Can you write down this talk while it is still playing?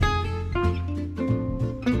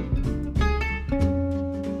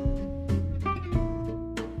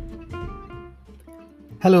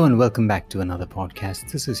Hello and welcome back to another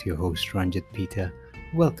podcast. This is your host Ranjit Peter,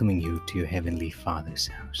 welcoming you to your Heavenly Father's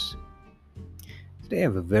house. Today I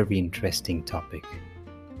have a very interesting topic,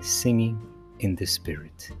 singing in the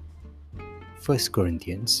Spirit. 1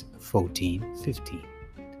 Corinthians 14:15.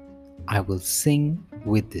 I will sing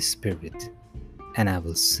with the Spirit, and I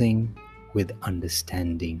will sing with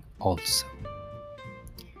understanding also.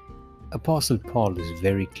 Apostle Paul is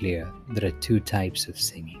very clear there are two types of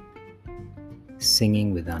singing.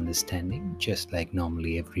 Singing with understanding, just like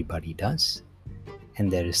normally everybody does, and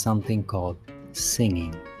there is something called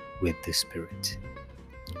singing with the Spirit.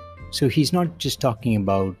 So he's not just talking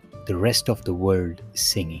about the rest of the world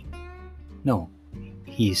singing. No,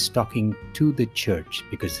 he is talking to the church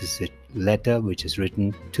because this is a letter which is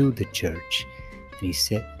written to the church, and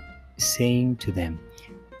he's saying to them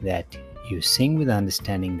that you sing with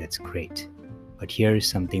understanding, that's great, but here is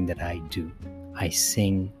something that I do. I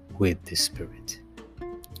sing with the Spirit.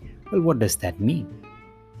 Well, what does that mean?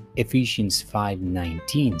 Ephesians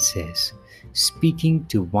 5:19 says, speaking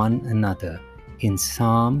to one another in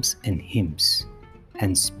psalms and hymns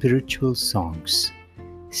and spiritual songs,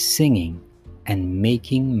 singing and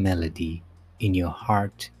making melody in your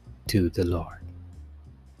heart to the Lord.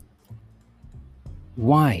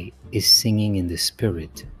 Why is singing in the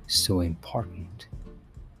Spirit so important?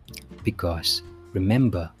 Because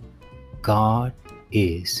remember, God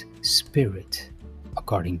is Spirit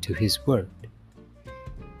according to His Word.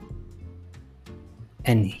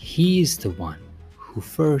 And He is the one who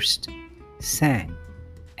first sang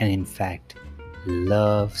and in fact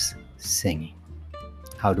loves singing.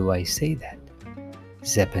 How do I say that?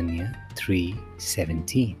 Zephaniah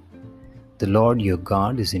 3:17. The Lord your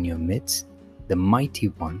God is in your midst, the mighty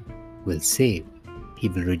one will save. He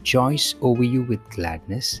will rejoice over you with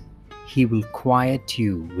gladness. He will quiet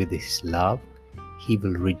you with His love. He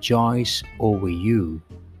will rejoice over you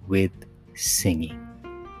with singing.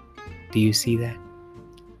 Do you see that?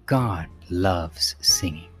 God loves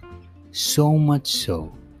singing, so much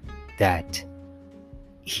so that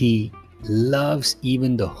He loves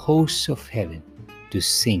even the hosts of heaven to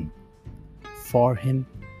sing for Him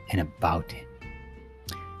and about Him.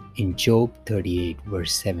 In Job 38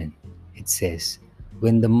 verse 7, it says,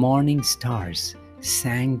 when the morning stars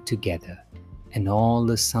sang together and all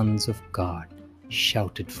the sons of God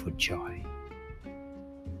shouted for joy.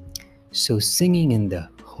 So singing in the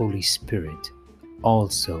Holy Spirit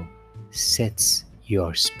also sets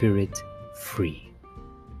your spirit free.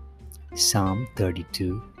 Psalm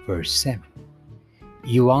 32 verse 7.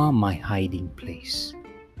 You are my hiding place.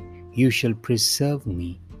 You shall preserve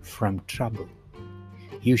me from trouble.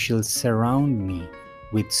 You shall surround me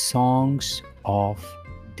with songs of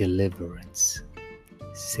deliverance.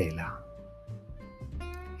 Selah.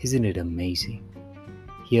 Isn't it amazing?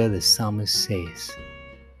 Here the psalmist says,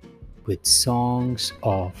 with songs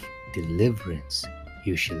of deliverance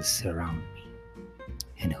you shall surround me.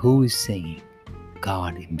 And who is singing?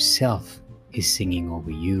 God Himself is singing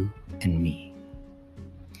over you and me.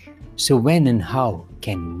 So when and how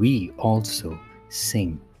can we also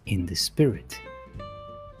sing in the Spirit?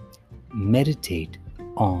 Meditate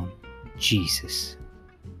on Jesus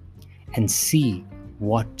and see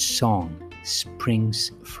what song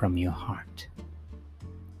springs from your heart.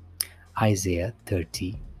 Isaiah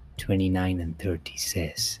 30:29 and 30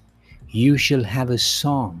 says, you shall have a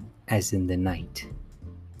song as in the night.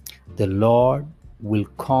 The Lord will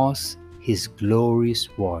cause His glorious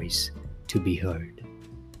voice to be heard.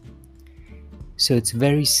 So it's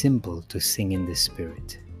very simple to sing in the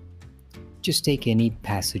Spirit. Just take any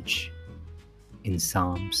passage in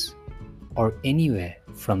Psalms or anywhere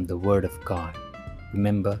from the Word of God.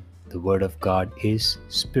 Remember, the Word of God is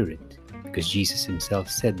Spirit, because Jesus Himself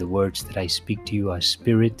said, the words that I speak to you are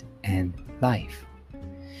spirit and life.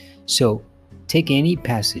 So take any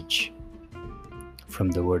passage from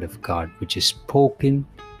the Word of God which is spoken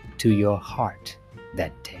to your heart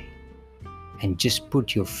that day, and just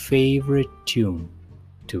put your favorite tune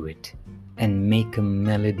to it and make a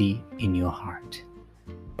melody in your heart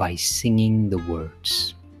by singing the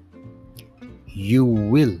words. You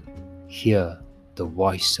will hear the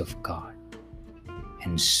voice of God,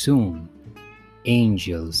 and soon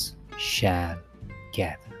angels shall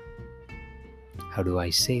gather. How do I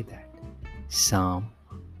say that? Psalm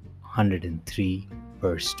 103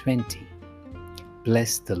 verse 20.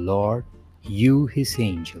 Bless the Lord, you His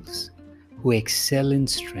angels, who excel in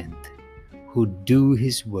strength, who do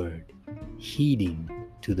His word, heeding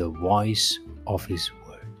to the voice of His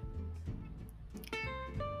word.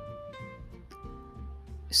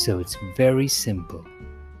 So it's very simple.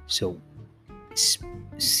 So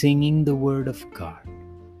singing the word of God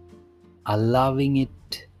allowing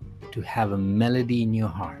it to have a melody in your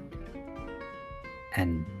heart,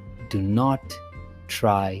 and do not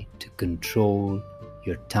try to control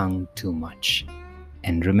your tongue too much.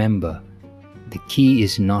 And remember, the key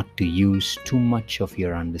is not to use too much of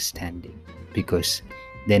your understanding, because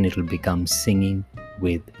then it will become singing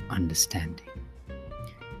with understanding.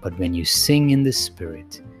 But when you sing in the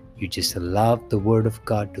Spirit, you just allow the Word of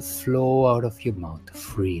God to flow out of your mouth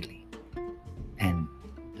freely, and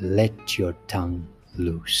let your tongue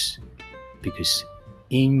loose. Because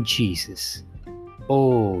in Jesus,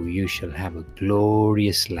 oh, you shall have a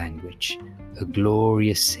glorious language, a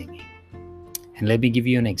glorious singing. And let me give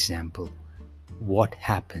you an example. What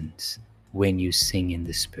happens when you sing in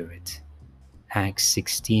the Spirit? Acts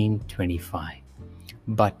 16:25.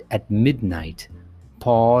 But at midnight,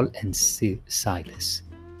 Paul and Silas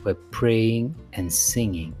were praying and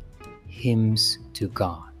singing hymns to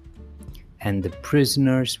God, and the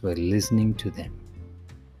prisoners were listening to them.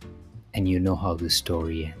 And you know how the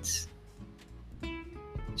story ends.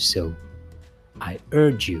 So, I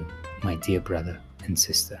urge you, my dear brother and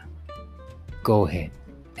sister, go ahead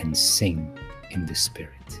and sing in the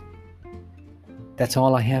Spirit. That's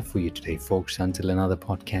all I have for you today, folks. Until another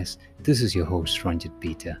podcast, this is your host, Ranjit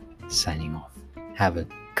Peter, signing off. Have a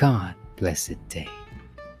God-blessed day.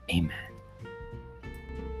 Amen.